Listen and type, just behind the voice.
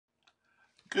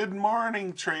Good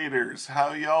morning, traders.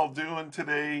 How y'all doing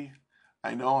today?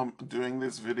 I know I'm doing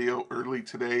this video early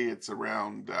today. It's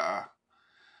around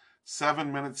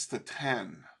 7 minutes to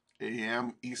 10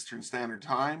 a.m. Eastern Standard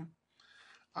Time.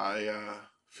 I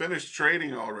finished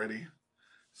trading already,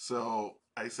 so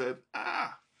I said,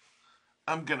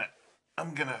 I'm gonna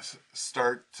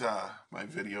start my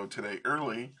video today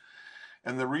early,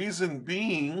 and the reason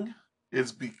being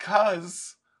is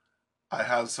because I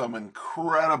have some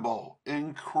incredible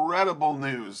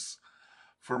news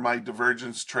for my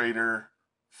Divergence Trader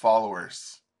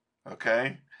followers.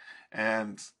 Okay?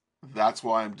 And that's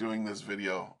why I'm doing this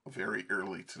video very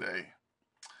early today.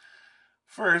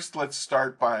 First, let's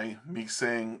start by me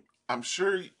saying, I'm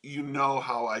sure you know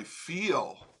how I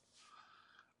feel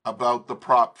about the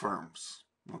prop firms.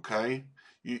 Okay?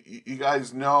 You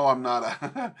guys know I'm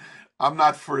not I'm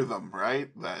not for them, right?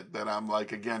 That I'm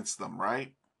like against them,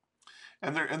 right?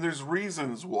 And there's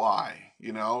reasons why.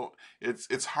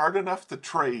 It's hard enough to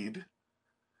trade,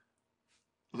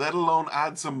 let alone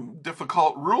add some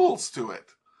difficult rules to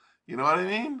it. You know what I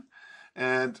mean?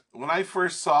 And when I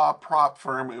first saw prop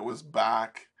firm, it was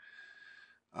back.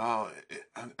 I'm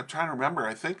trying to remember.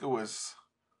 I think it was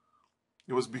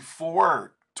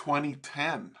before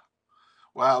 2010.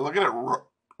 Wow, look at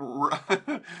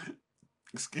it.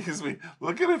 Excuse me.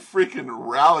 Look at it freaking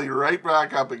rally right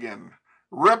back up again.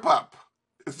 Rip up.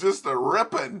 It's just a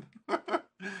ripping.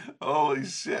 Holy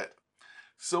shit.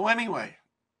 So anyway,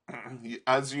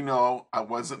 as you know, I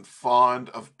wasn't fond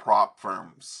of prop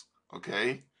firms,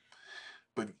 okay?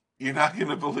 But you're not going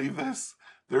to believe this.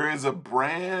 There is a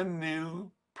brand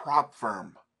new prop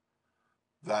firm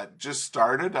that just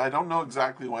started. I don't know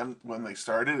exactly when they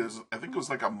started. I think it was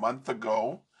like a month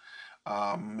ago,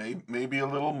 maybe a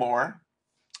little more,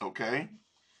 okay?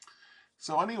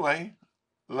 So anyway,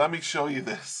 let me show you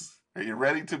this. Are you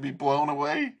ready to be blown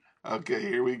away? Okay,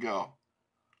 here we go.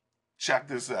 Check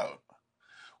this out.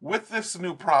 With this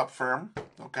new prop firm,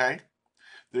 okay,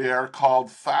 they are called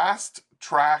Fast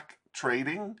Track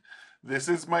Trading. This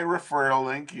is my referral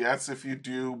link. Yes, if you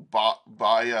do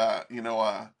buy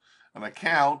an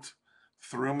account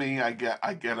through me, I get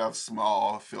a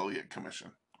small affiliate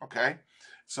commission. Okay,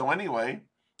 so anyway,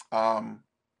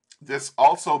 this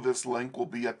link will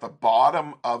be at the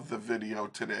bottom of the video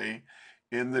today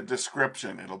in the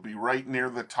description. It'll be right near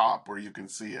the top where you can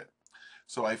see it.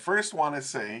 So I first want to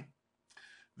say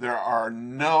there are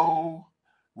no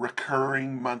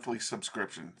recurring monthly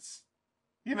subscriptions.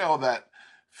 You know that,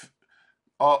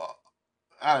 oh,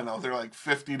 I don't know, they're like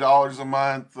 $50 a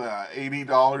month,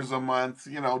 $80 a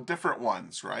month, different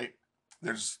ones, right?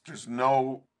 There's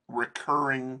no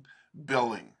recurring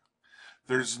billing.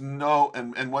 There's no,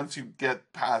 and once you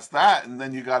get past that, and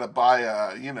then you got to buy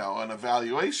an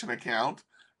evaluation account,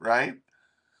 right?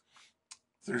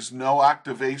 There's no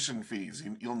activation fees.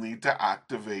 You'll need to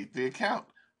activate the account.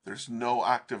 There's no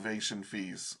activation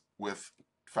fees with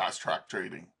fast track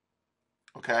trading.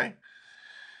 Okay?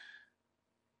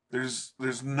 There's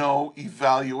no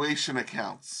evaluation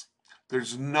accounts.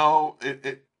 There's no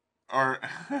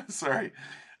sorry.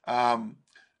 Um,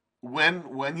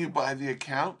 when you buy the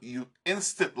account, you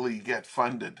instantly get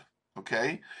funded.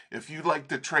 Okay? If you like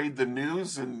to trade the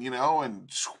news and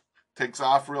takes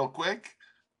off real quick,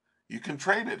 you can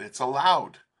trade it. It's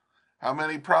allowed. How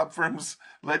many prop firms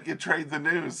let you trade the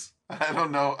news? I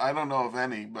don't know. I don't know of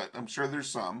any, but I'm sure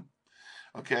there's some.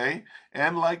 Okay.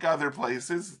 And like other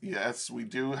places, yes, we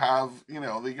do have,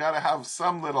 they got to have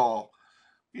some little,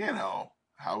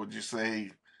 how would you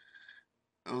say,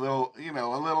 a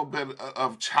little bit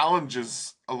of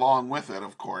challenges along with it,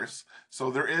 of course. So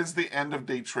there is the end of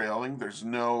day trailing. There's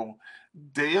no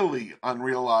daily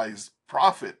unrealized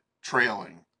profit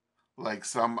trailing like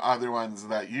some other ones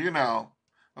that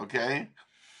okay?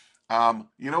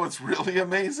 What's really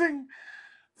amazing?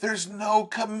 There's no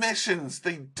commissions.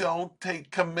 They don't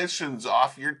take commissions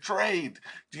off your trade.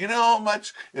 Do you know how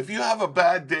much? If you have a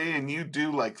bad day and you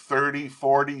do like 30,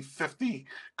 40, 50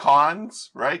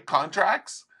 right?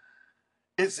 Contracts,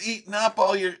 it's eating up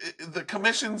the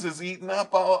commissions is eating up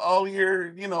all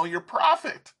your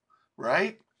profit,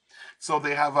 right? So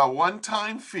they have a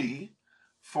one-time fee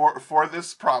for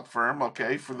this prop firm,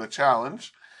 okay, for the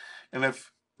challenge. And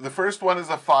if the first one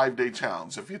is a 5-day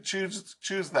challenge, if you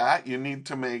choose that, you need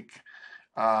to make,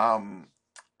 I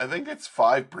think it's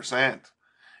 5%.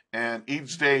 And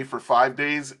each day for 5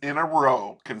 days in a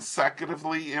row,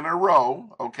 consecutively in a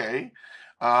row, okay,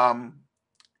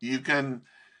 you can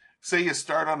say you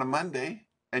start on a Monday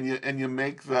and you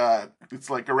make it's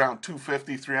like around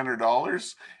 $250,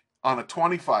 $300 on a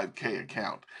 25K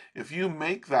account. If you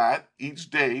make that each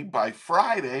day by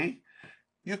Friday,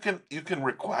 you can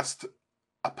request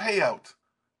a payout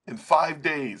in 5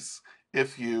 days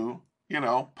if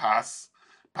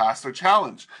pass their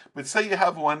challenge. But say you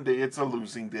have one day it's a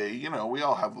losing day. We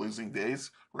all have losing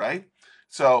days, right?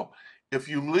 So if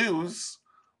you lose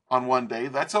on one day,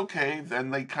 that's okay. Then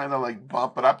they kind of like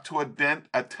bump it up to a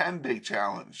 10-day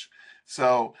challenge.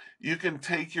 So you can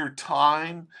take your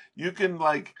time. You can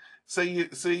like say you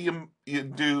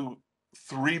do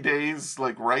 3 days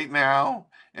like right now,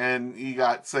 and you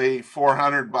got say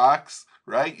 $400,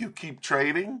 right? You keep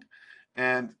trading,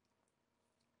 and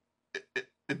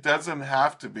it doesn't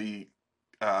have to be.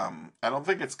 I don't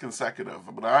think it's consecutive,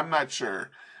 but I'm not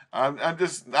sure. I'm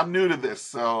new to this,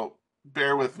 so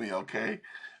bear with me, okay?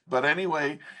 But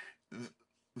anyway,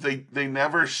 they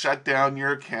never shut down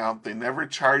your account. They never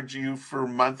charge you for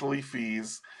monthly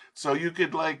fees. So you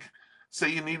could like say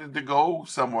you needed to go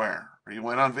somewhere or you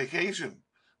went on vacation.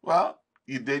 Well,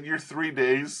 you did your 3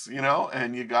 days,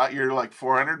 and you got your like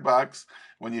 $400.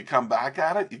 When you come back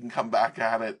at it, you can come back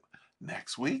at it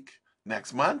next week,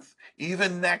 next month,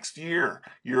 even next year.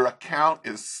 Your account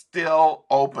is still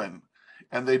open.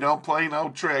 And they don't play no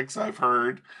tricks, I've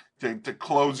heard, to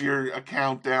close your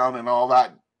account down and all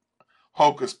that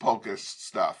hocus pocus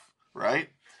stuff, right?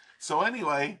 So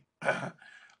anyway,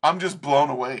 I'm just blown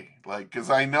away, like, because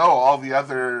I know all the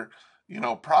other,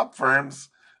 prop firms.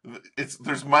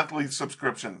 There's monthly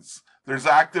subscriptions, there's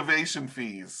activation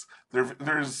fees,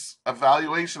 there's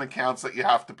evaluation accounts that you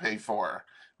have to pay for,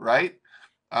 right?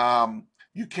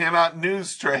 You cannot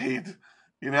news trade,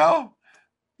 you know.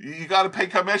 You got to pay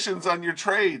commissions on your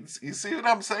trades. You see what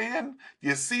I'm saying?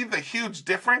 You see the huge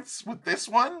difference with this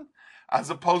one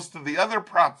as opposed to the other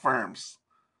prop firms?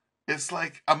 It's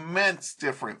like immense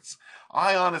difference.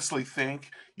 I honestly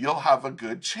think you'll have a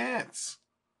good chance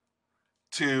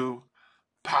to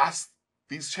pass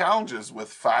these challenges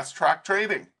with fast track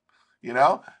trading.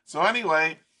 So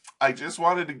anyway, I just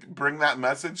wanted to bring that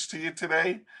message to you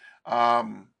today.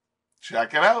 Um,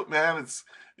 Check it out, man.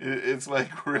 It's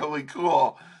like really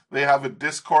cool. They have a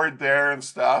Discord there and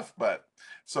stuff, but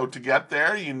so to get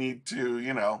there, you need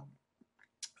to,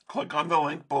 click on the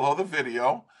link below the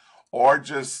video, or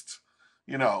just,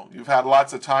 you've had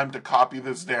lots of time to copy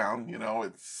this down.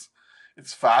 It's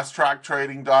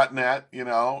fasttracktrading.net,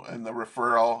 and the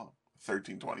referral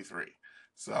 1323.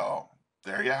 So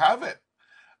there you have it.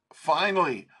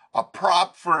 Finally, a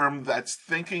prop firm that's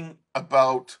thinking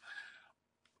about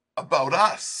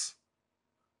us,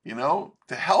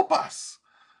 to help us,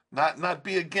 not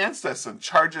be against us and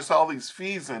charge us all these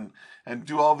fees and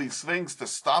do all these things to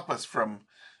stop us from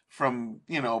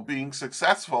being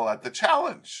successful at the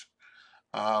challenge.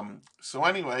 So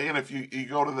anyway, and if you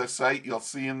go to the site, you'll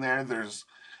see in there's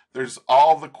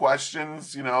all the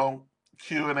questions,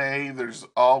 Q&A. There's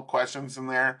all questions in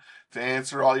there to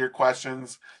answer all your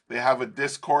questions. They have a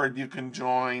Discord you can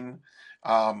join.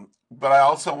 But I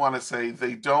also want to say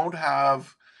they don't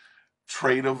have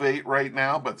Tradeovate right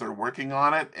now, but they're working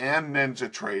on it, and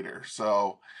NinjaTrader.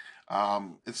 So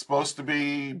it's supposed to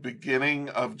be beginning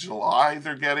of July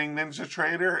they're getting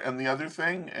NinjaTrader and the other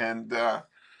thing, and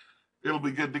it'll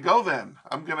be good to go then.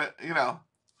 I'm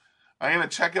gonna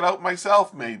check it out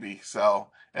myself maybe. So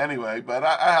anyway, but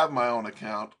I have my own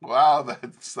account. Wow,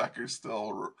 that sucker's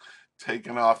still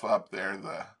taking off up there,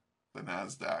 the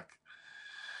NASDAQ.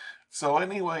 So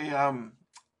anyway,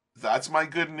 that's my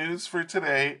good news for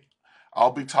today.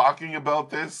 I'll be talking about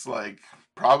this like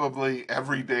probably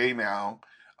every day now.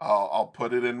 I'll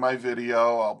put it in my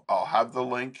video. I'll have the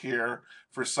link here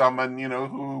for someone,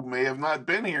 who may have not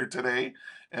been here today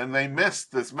and they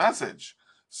missed this message.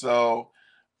 So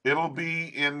it'll be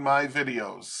in my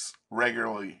videos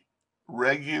regularly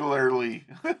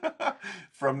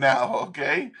from now,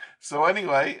 okay? So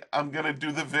anyway, I'm going to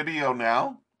do the video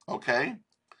now, okay?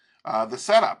 The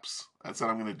setups. That's what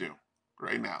I'm going to do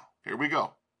right now. Here we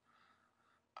go.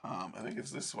 I think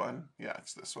it's this one. Yeah,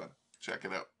 it's this one. Check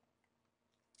it out.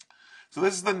 So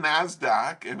this is the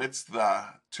NASDAQ, and it's the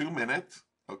 2-minute,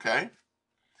 okay?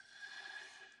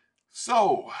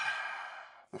 So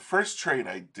the first trade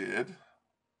I did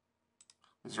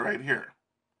was right here.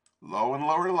 Low and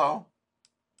lower low.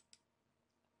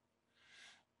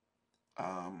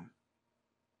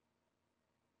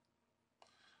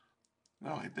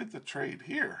 No, I did the trade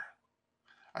here.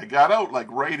 I got out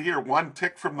like right here, one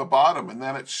tick from the bottom, and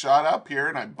then it shot up here,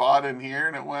 and I bought in here,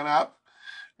 and it went up.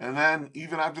 And then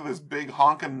even after this big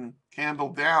honking candle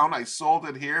down, I sold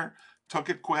it here, took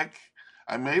it quick.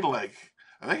 I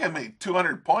think I made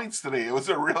 200 points today. It was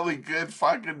a really good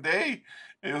fucking day.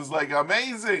 It was like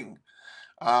amazing.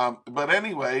 But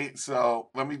anyway, so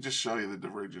let me just show you the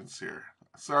divergence here.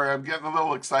 Sorry, I'm getting a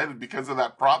little excited because of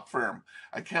that prop firm.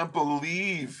 I can't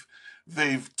believe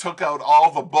they've took out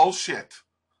all the bullshit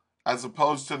as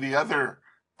opposed to the other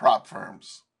prop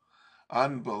firms.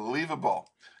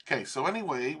 Unbelievable. Okay, so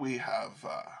anyway, we have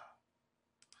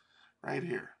right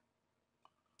here.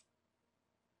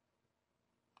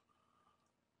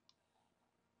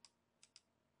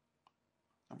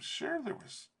 I'm sure there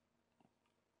was.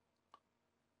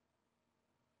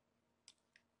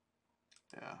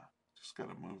 Yeah, just got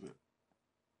to move it.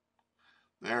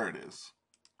 There it is,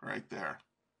 right there.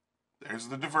 There's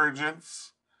the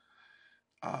divergence.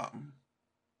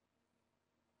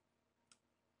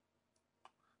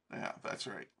 Yeah, that's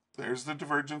right. There's the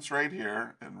divergence right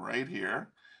here and right here.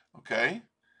 Okay,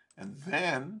 and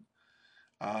then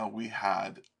we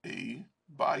had a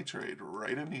buy trade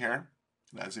right in here.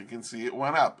 And as you can see, it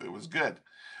went up. It was good.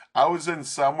 I was in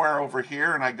somewhere over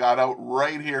here and I got out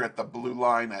right here at the blue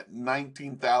line at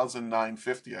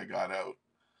 19,950. I got out.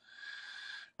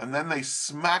 And then they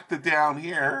smacked it down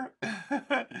here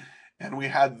and we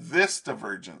had this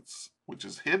divergence, which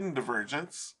is hidden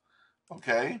divergence.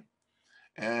 Okay.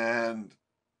 And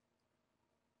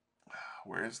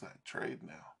where is that trade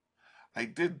now? I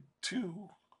did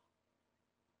two.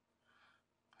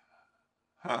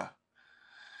 Huh.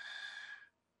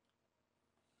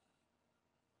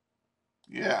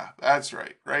 Yeah, that's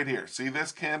right. Right here. See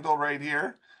this candle right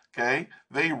here? Okay.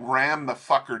 They rammed the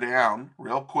fucker down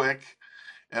real quick.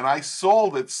 And I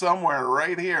sold it somewhere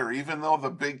right here, even though the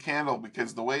big candle,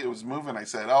 because the way it was moving, I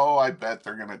said, oh, I bet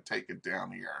they're going to take it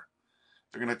down here.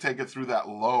 They're going to take it through that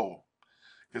low.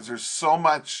 Because there's so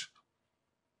much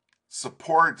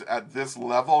support at this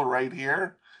level right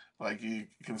here. Like you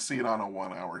can see it on a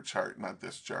 1 hour chart, not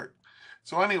this chart.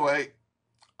 So anyway,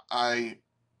 I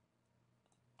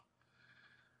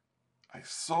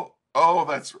sold. Oh,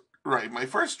 that's right. My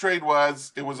first trade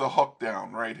was, it was a hook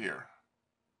down right here.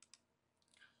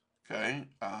 Okay,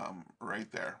 right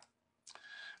there.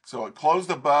 So it closed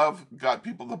above, got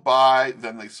people to buy,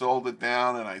 then they sold it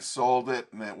down, and I sold it,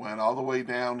 and it went all the way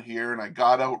down here, and I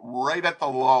got out right at the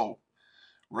low,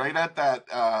 right at that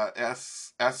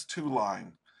S2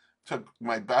 line. Took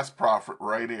my best profit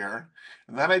right here.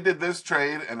 And then I did this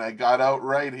trade, and I got out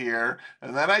right here.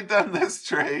 And then I done this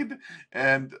trade,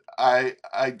 and I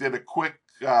did a quick,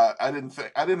 I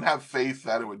didn't have faith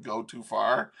that it would go too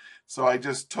far, so I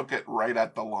just took it right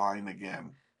at the line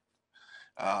again.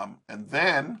 And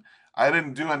then I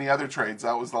didn't do any other trades.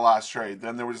 That was the last trade.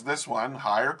 Then there was this one,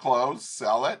 higher close,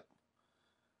 sell it,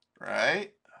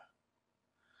 right?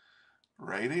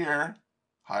 Right here.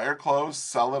 Higher close,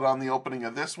 sell it on the opening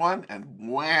of this one,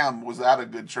 and wham, was that a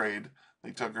good trade?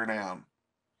 They took her down.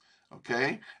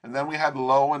 Okay, and then we had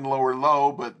low and lower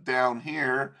low, but down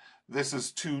here, this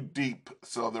is too deep,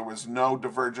 so there was no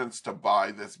divergence to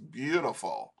buy this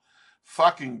beautiful,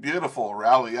 fucking beautiful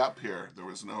rally up here. There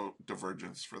was no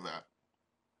divergence for that.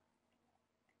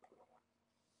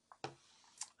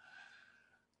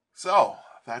 So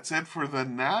that's it for the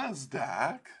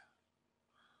NASDAQ.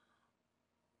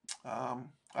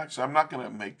 Actually, I'm not going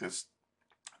to make this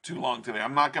too long today.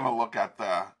 I'm not going to look at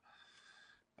the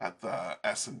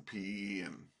S&P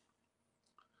and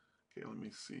okay, let me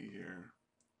see here.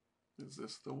 Is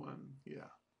this the one? Yeah.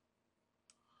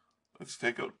 Let's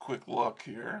take a quick look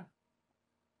here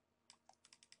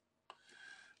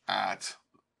at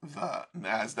the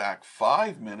NASDAQ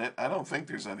 5-minute. I don't think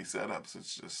there's any setups.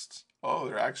 It's just, oh,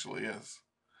 there actually is.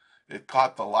 It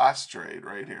caught the last trade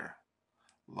right here.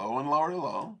 Low and lower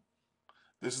low.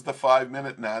 This is the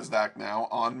 5-minute NASDAQ now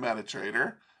on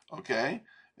MetaTrader. Okay.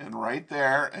 And right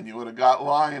there, and you would have got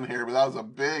Lion here, but that was a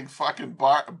big fucking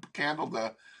candle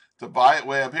to buy it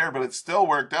way up here, but it still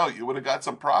worked out. You would have got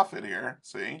some profit here,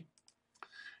 see?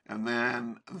 And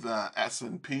then the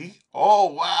S&P.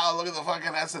 Oh, wow, look at the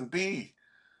fucking S&P.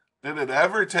 Did it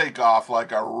ever take off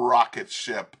like a rocket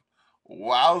ship?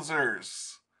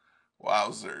 Wowzers.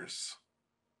 Wowzers.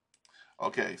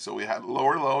 Okay, so we had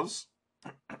lower lows.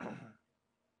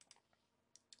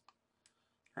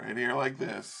 Right here like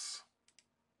this.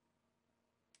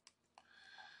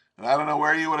 And I don't know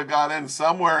where you would have got in.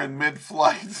 Somewhere in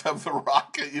mid-flight of the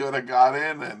rocket you would have got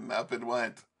in, and up it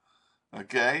went.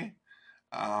 Okay.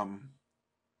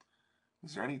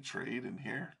 Is there any trade in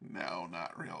here? No,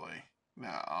 not really.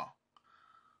 No.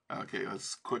 Okay,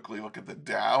 let's quickly look at the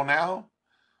Dow now.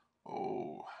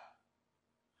 Oh.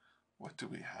 What do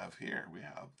we have here? We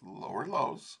have lower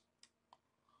lows.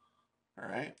 All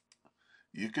right.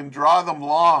 You can draw them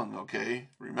long, okay?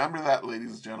 Remember that,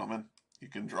 ladies and gentlemen. You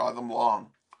can draw them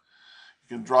long.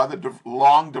 You can draw the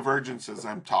long divergences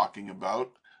I'm talking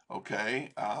about,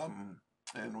 okay?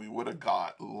 And we would have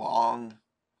got long,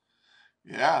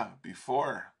 yeah,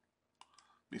 before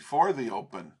the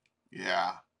open,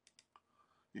 yeah.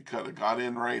 You could have got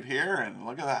in right here, and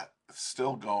look at that. It's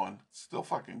still going. It's still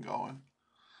fucking going.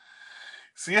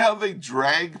 See how they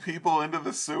drag people into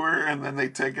the sewer and then they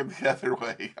take it the other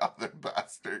way? Oh, they're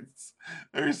bastards.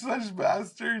 They're such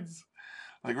bastards.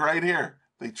 Like right here,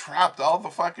 they trapped all the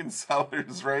fucking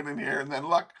sellers right in here, and then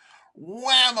look,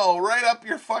 whammo, right up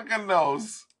your fucking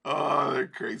nose. Oh, they're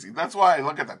crazy. That's why I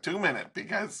look at the 2 minute,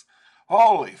 because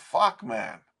holy fuck,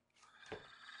 man.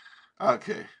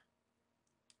 Okay.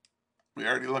 We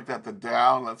already looked at the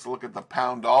Dow. Let's look at the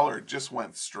pound dollar. It just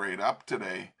went straight up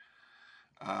today.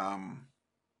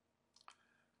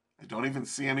 I don't even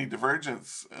see any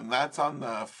divergence, and that's on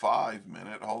the 5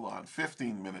 minute. Hold on,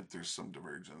 15 minute. There's some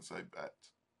divergence, I bet.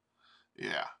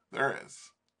 Yeah, there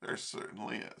is. There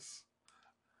certainly is.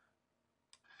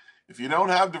 If you don't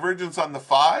have divergence on the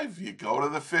 5, you go to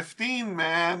the 15,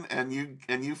 man, and you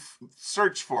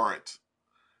search for it.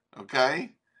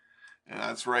 Okay? And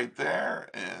that's right there,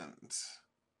 and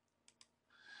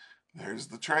there's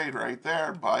the trade right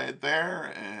there. Buy it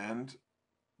there, and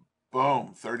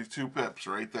boom, 32 pips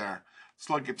right there.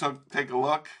 Let's take a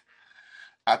look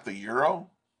at the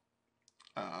euro.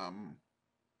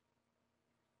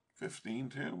 15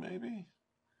 too, maybe.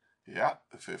 Yeah,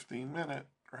 the 15 minute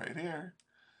right here.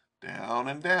 Down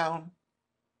and down.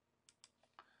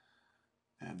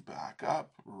 And back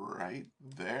up right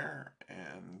there.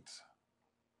 And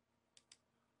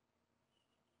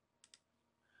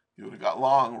you would have got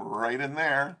long right in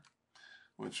there,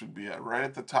 which would be right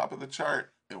at the top of the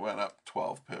chart. It went up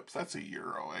 12 pips. That's a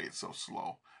euro, eh? It's so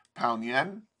slow. Pound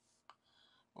yen.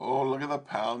 Oh, look at the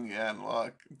pound yen.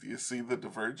 Look, do you see the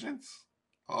divergence?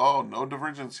 Oh, no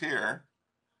divergence here.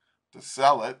 To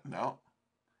sell it, no.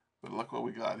 But look what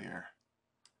we got here.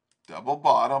 Double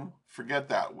bottom. Forget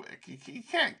that wick. You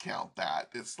can't count that.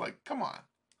 It's like, come on.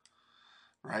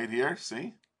 Right here,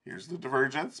 see? Here's the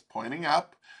divergence pointing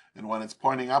up. And when it's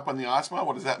pointing up on the OSMA,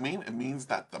 what does that mean? It means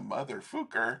that the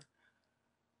motherfucker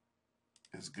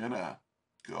is gonna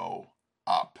go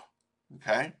up.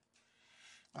 Okay?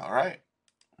 All right.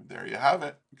 There you have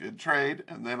it. Good trade.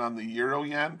 And then on the euro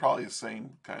yen, probably the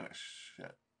same kind of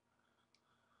shit.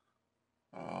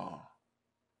 Oh.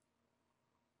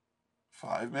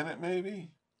 5 minute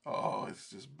maybe? Oh, it's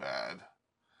just bad.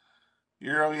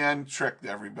 Euro yen tricked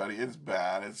everybody. It's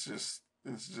bad. It's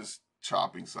just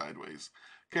chopping sideways.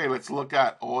 Okay, let's look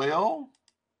at oil.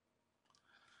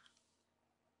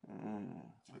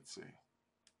 Let's see.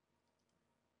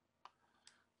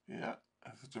 Yeah,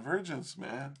 that's a divergence,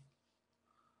 man.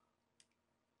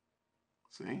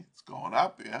 See, it's going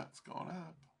up. Yeah, it's going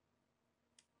up.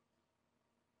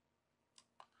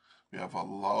 We have a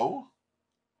low,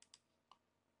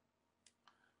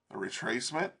 a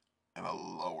retracement, and a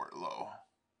lower low,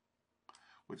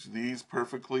 which these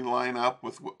perfectly line up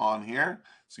with on here.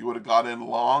 So you would have got in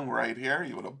long right here.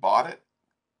 You would have bought it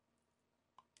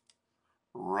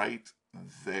right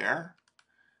there,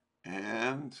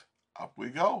 and up we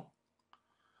go.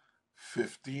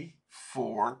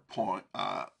 54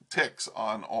 ticks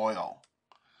on oil.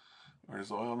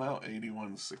 Where's oil now?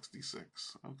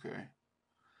 81.66. Okay.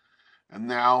 And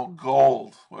now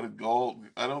gold. What did gold?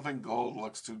 I don't think gold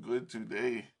looks too good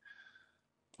today.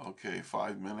 Okay,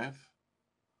 5 minute.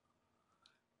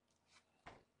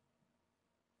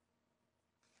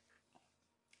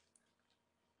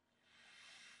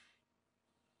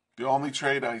 The only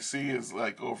trade I see is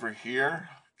like over here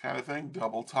kind of thing,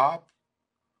 double top,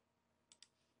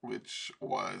 which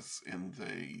was in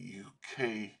the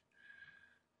UK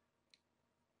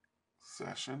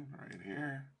session right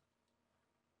here.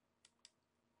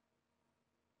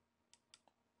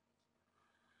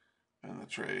 And the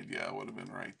trade, yeah, would have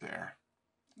been right there.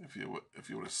 If you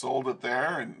would have sold it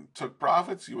there and took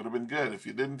profits, you would have been good. If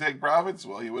you didn't take profits,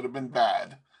 well, you would have been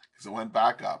bad because it went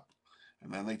back up.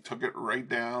 And then they took it right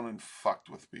down and fucked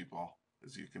with people,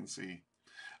 as you can see.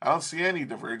 I don't see any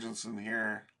divergence in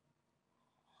here.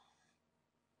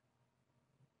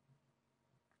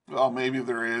 Well, maybe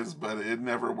there is, but it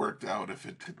never worked out if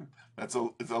it didn't. It's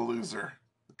a loser.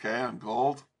 Okay, on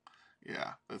gold.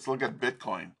 Yeah, let's look at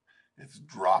Bitcoin. It's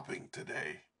dropping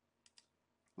today.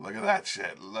 Look at that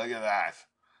shit. Look at that.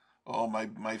 Oh,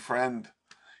 my friend,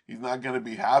 he's not gonna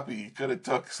be happy. He could have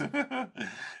took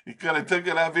he could have took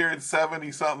it up here at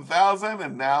 70 something thousand,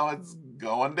 and now it's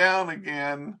going down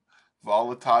again.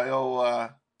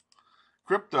 Volatile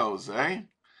cryptos, eh?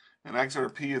 And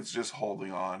XRP, it's just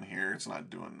holding on here. It's not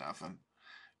doing nothing.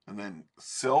 And then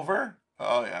silver,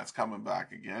 oh yeah, it's coming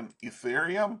back again.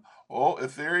 Ethereum, oh,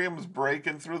 Ethereum's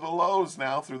breaking through the lows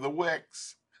now, through the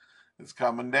wicks. It's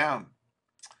coming down.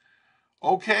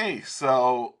 Okay,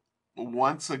 so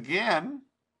once again,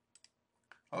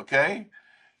 okay,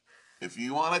 if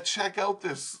you want to check out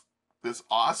this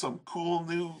awesome, cool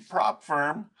new prop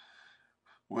firm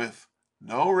with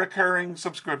no recurring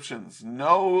subscriptions,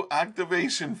 no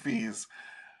activation fees,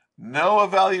 no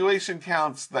evaluation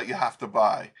counts that you have to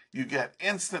buy. You get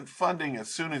instant funding as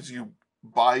soon as you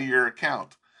buy your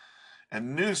account.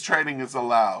 And news trading is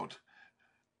allowed.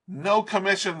 No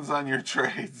commissions on your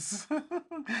trades.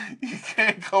 You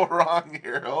can't go wrong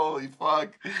here. Holy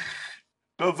fuck.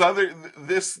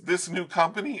 This new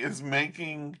company is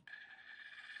making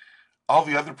all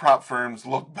the other prop firms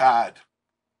look bad,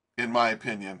 in my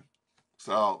opinion.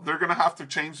 So they're gonna have to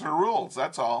change their rules.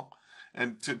 That's all,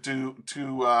 and to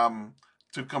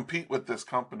compete with this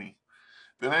company.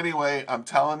 But anyway, I'm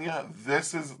telling you,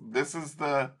 this is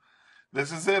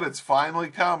it. It's finally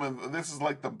come, and this is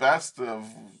like the best of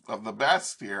the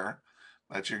best here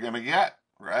that you're gonna get,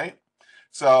 right?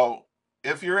 So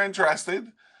if you're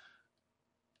interested,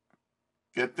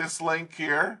 get this link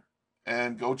here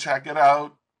and go check it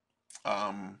out.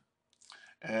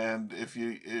 And if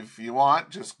you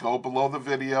want, just go below the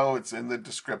video. It's in the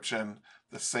description.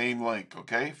 The same link.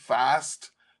 Okay,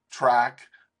 Fast Track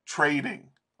Trading.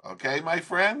 Okay, my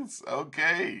friends?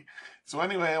 Okay. So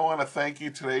anyway, I want to thank you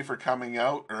today for coming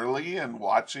out early and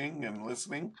watching and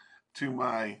listening to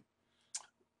my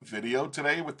video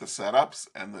today with the setups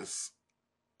and this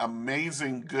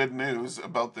amazing good news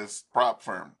about this prop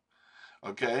firm.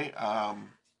 Okay,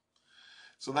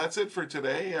 so that's it for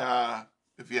today.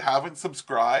 If you haven't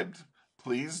subscribed,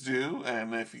 please do.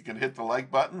 And if you can hit the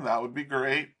like button, that would be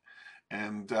great.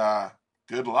 And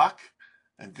good luck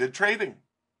and good trading.